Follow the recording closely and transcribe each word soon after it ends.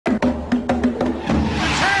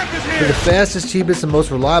For the fastest, cheapest, and most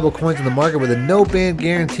reliable coins in the market with a no-ban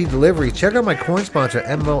guaranteed delivery, check out my coin sponsor,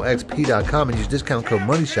 moxp.com, and use discount code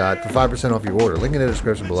MONEYSHOT for 5% off your order. Link in the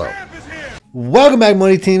description below. Welcome back,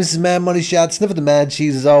 Money Team. This is Mad Money Shot, sniffing the mad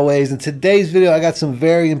cheese as always. In today's video, I got some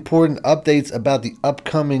very important updates about the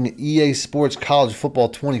upcoming EA Sports College Football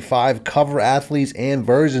 25 cover athletes and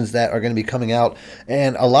versions that are going to be coming out.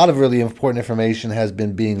 And a lot of really important information has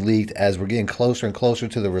been being leaked as we're getting closer and closer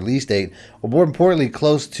to the release date, or more importantly,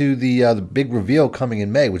 close to the big reveal coming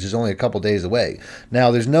in May, which is only a couple days away.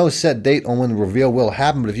 Now, there's no set date on when the reveal will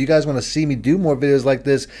happen, but if you guys want to see me do more videos like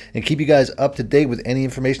this and keep you guys up to date with any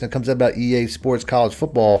information that comes out about EA Sports College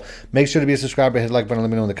Football, make sure to be a subscriber, hit the like button, let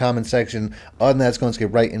me know in the comment section. Other than that, let's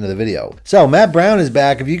get right into the video. So Matt Brown is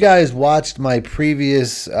back. If you guys watched my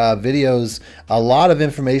previous videos, a lot of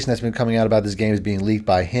information that's been coming out about this game is being leaked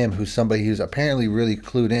by him, who's somebody who's apparently really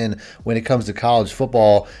clued in when it comes to college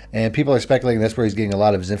football, and people are speculating that's where he's getting a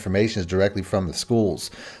lot of his information is directly from the schools.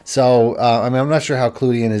 So I mean, I'm not sure how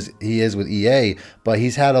clued in he is with EA, but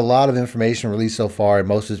he's had a lot of information released so far, and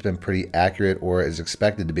most of it's been pretty accurate or is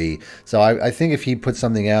expected to be. So I think if he puts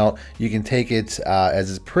something out, you can take it as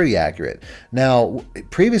it's pretty accurate. Now,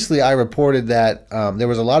 previously I reported that there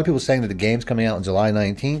was a lot of people saying that the game's coming out on July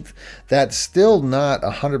 19th. That's still not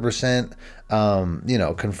 100% you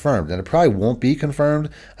know, confirmed, and it probably won't be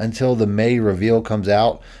confirmed until the May reveal comes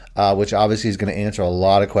out, which obviously is going to answer a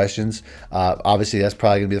lot of questions. Obviously, that's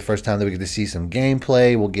probably going to be the first time that we get to see some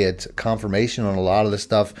gameplay. We'll get confirmation on a lot of the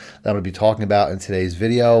stuff that I'm going to be talking about in today's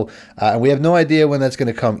video, and we have no idea when that's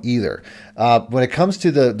going to come either. When it comes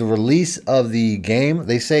to the release of the game,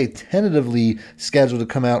 they say tentatively scheduled to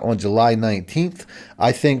come out on July 19th.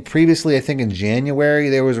 I think previously, I think in January,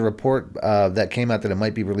 there was a report that came out that it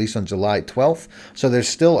might be released on July 12th. So there's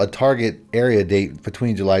still a target area date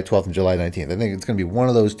between July 12th and July 19th. I think it's going to be one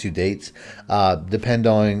of those two dates, depend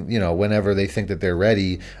on, you know, whenever they think that they're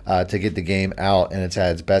ready to get the game out and it's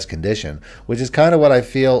at its best condition, which is kind of what I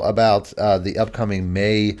feel about the upcoming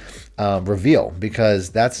May reveal, because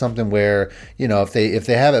that's something where, you know, if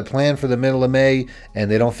they have it planned for the middle of May and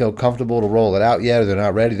they don't feel comfortable to roll it out yet, or they're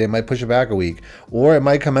not ready, they might push it back a week, or it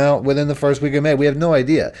might come out within the first week of May. We have no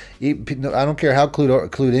idea. I don't care how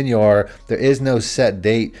clued in you are, there is no set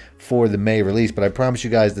date for the May release, but I promise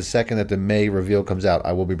you guys, the second that the May reveal comes out,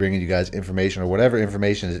 I will be bringing you guys information, or whatever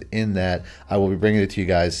information is in that, I will be bringing it to you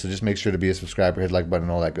guys. So just make sure to be a subscriber, hit the like button,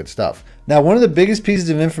 and all that good stuff. Now, one of the biggest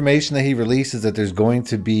pieces of information that he released is that there's going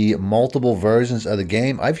to be multiple versions of the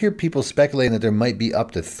game. I've heard people speculating that there might be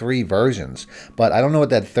up to 3 versions, but I don't know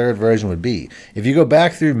what that third version would be. If you go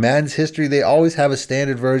back through Madden's history, they always have a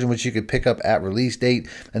standard version which you could pick up at release date,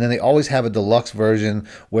 and then they always have a deluxe version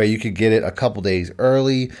where you could get it a couple days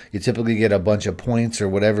early. You typically get a bunch of points or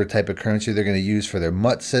whatever type of currency they're going to use for their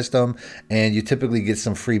MUT system, and you typically get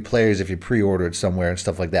some free players if you pre-order it somewhere and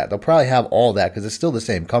stuff like that. They'll probably have all that because it's still the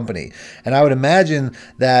same company. And I would imagine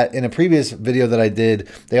that in a previous video that I did,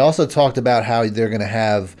 they also talked about how they're going to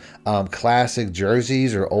have classic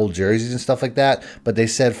jerseys or old jerseys and stuff like that, but they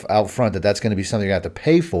said out front that that's going to be something you have to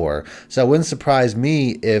pay for. So it wouldn't surprise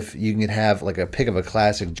me if you can have like a pick of a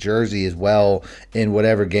classic jersey as well in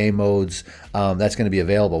whatever game modes that's going to be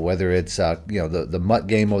available, whether it's you know, the MUT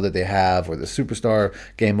game mode that they have, or the Superstar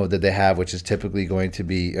game mode that they have, which is typically going to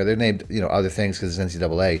be, or they're named, you know, other things because it's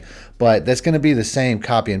NCAA, but that's going to be the same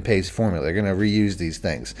copy and paste formula. They're going to reuse these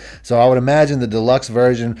things. So I would imagine the deluxe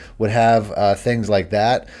version would have things like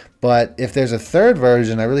that. But if there's a third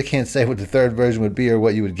version, I really can't say what the third version would be or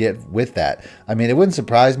what you would get with that. I mean, it wouldn't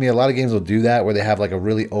surprise me. A lot of games will do that, where they have like a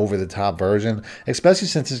really over-the-top version, especially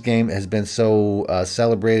since this game has been so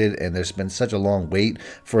celebrated and there's been such a long wait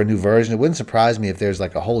for a new version. It wouldn't surprise me if there's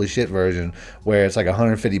like a holy shit version where it's like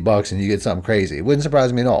 $150 and you get something crazy. It wouldn't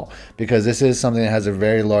surprise me at all, because this is something that has a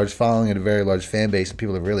very large following and a very large fan base, and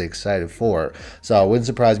people are really excited for. So it wouldn't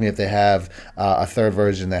surprise me if they have a third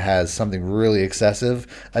version that has something really excessive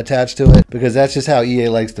attached to it, because that's just how EA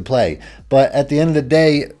likes to play. But at the end of the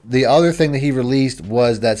day, the other thing that he released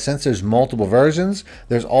was that since there's multiple versions,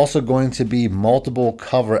 there's also going to be multiple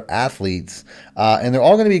cover athletes, and they're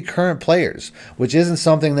all going to be current players, which isn't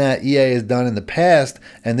something that EA has done in the past,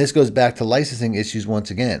 and this goes back to licensing issues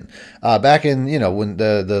once again. Back in, you know, when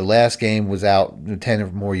the last game was out 10 or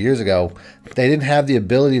more years ago, they didn't have the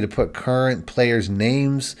ability to put current players'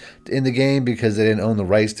 names in the game because they didn't own the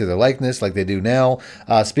rights to their likeness like they do now.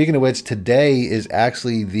 Speaking of which, today is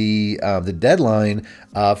actually the deadline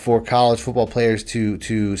for college football players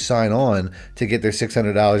to sign on to get their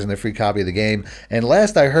 $600 and their free copy of the game. And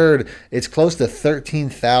last I heard, it's close to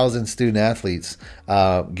 13,000 student athletes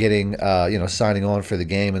getting signing on for the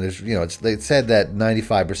game. And there's it said that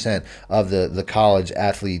 95% of the college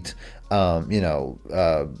athlete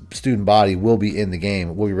student body will be in the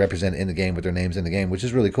game, will be represented in the game with their names in the game, which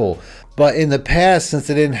is really cool. But in the past, since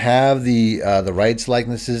they didn't have the rights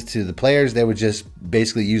likenesses to the players, they would just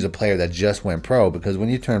basically use a player that just went pro, because when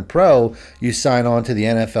you turn pro, you sign on to the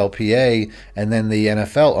NFLPA, and then the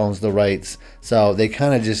NFL owns the rights. So they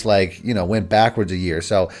kind of just went backwards a year.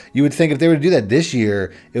 So you would think if they were to do that this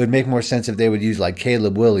year, it would make more sense if they would use like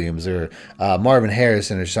Caleb Williams or Marvin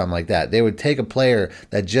Harrison or something like that. They would take a player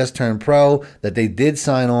that just turned pro, that they did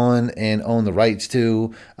sign on and own the rights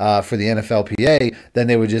to for the NFLPA, then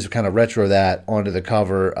they would just kind of retro that onto the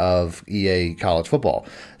cover of EA College Football.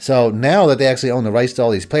 So now that they actually own the rights to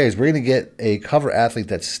all these players, we're going to get a cover athlete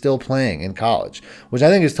that's still playing in college, which I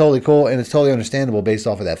think is totally cool, and it's totally understandable based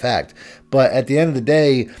off of that fact. But at the end of the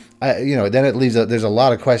day, then it leaves there's a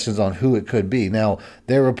lot of questions on who it could be. Now,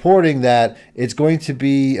 they're reporting that it's going to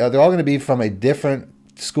be, they're all going to be from a different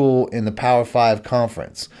school in the Power 5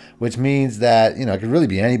 conference, which means that it could really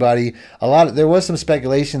be anybody. There was some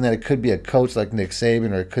speculation that it could be a coach like Nick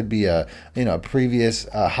Saban, or it could be a previous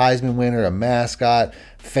Heisman winner, a mascot,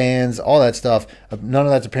 fans, all that stuff. None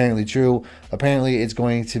of that's apparently true. Apparently, it's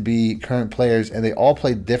going to be current players, and they all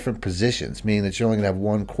play different positions, meaning that you're only going to have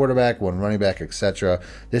one quarterback, one running back, etc.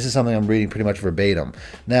 This is something I'm reading pretty much verbatim.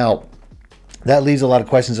 Now, that leaves a lot of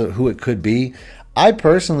questions of who it could be. I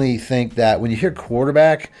personally think that when you hear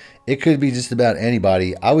quarterback, it could be just about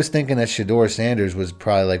anybody. I was thinking that Shedeur Sanders was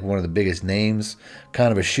probably like one of the biggest names,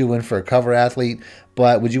 kind of a shoe-in for a cover athlete.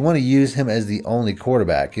 But would you want to use him as the only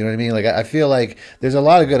quarterback? You know what I mean? Like, I feel like there's a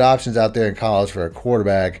lot of good options out there in college for a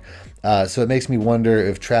quarterback. So it makes me wonder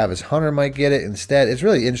if Travis Hunter might get it instead. It's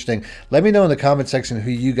really interesting. Let me know in the comment section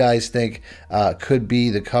who you guys think could be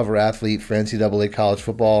the cover athlete for NCAA college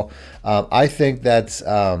football. I think that's,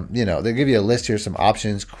 they give you a list here, some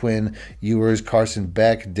options: Quinn Ewers, Carson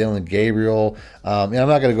Beck, Dylan Gabriel. I'm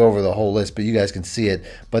not going to go over the whole list, but you guys can see it.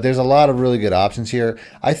 But there's a lot of really good options here.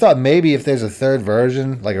 I thought maybe if there's a third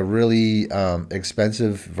version, like a really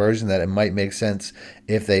expensive version, that it might make sense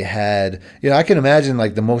if they had, I can imagine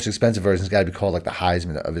like the most expensive version's got to be called like the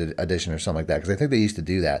Heisman edition or something like that, because I think they used to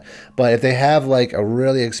do that. But if they have like a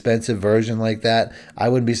really expensive version like that, I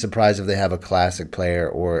wouldn't be surprised if they have a classic player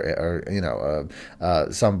or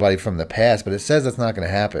somebody from the past. But it says that's not going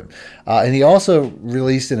to happen. And he also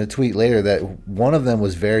released in a tweet later that one of them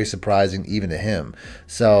was very surprising even to him.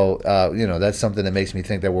 So that's something that makes me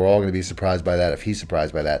think that we're all going to be surprised by that if he's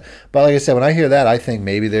surprised by that. But like I said, when I hear that, I think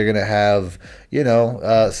maybe they're going to have maybe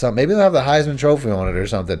they'll have the Heisman Trophy on it or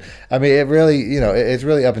something. I mean, it really, it's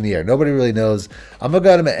really up in the air. Nobody really knows. I'm going to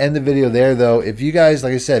go ahead and end the video there, though. If you guys,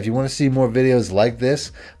 like I said, if you want to see more videos like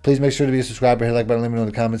this, please make sure to be a subscriber, hit the like button, let me know in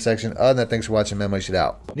the comment section. Other than that, thanks for watching, man. My shit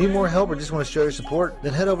out. Need more help or just want to show your support?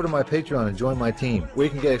 Then head over to my Patreon and join my team, where you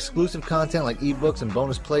can get exclusive content like ebooks and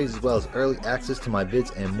bonus plays, as well as early access to my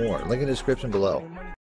vids and more. Link in the description below.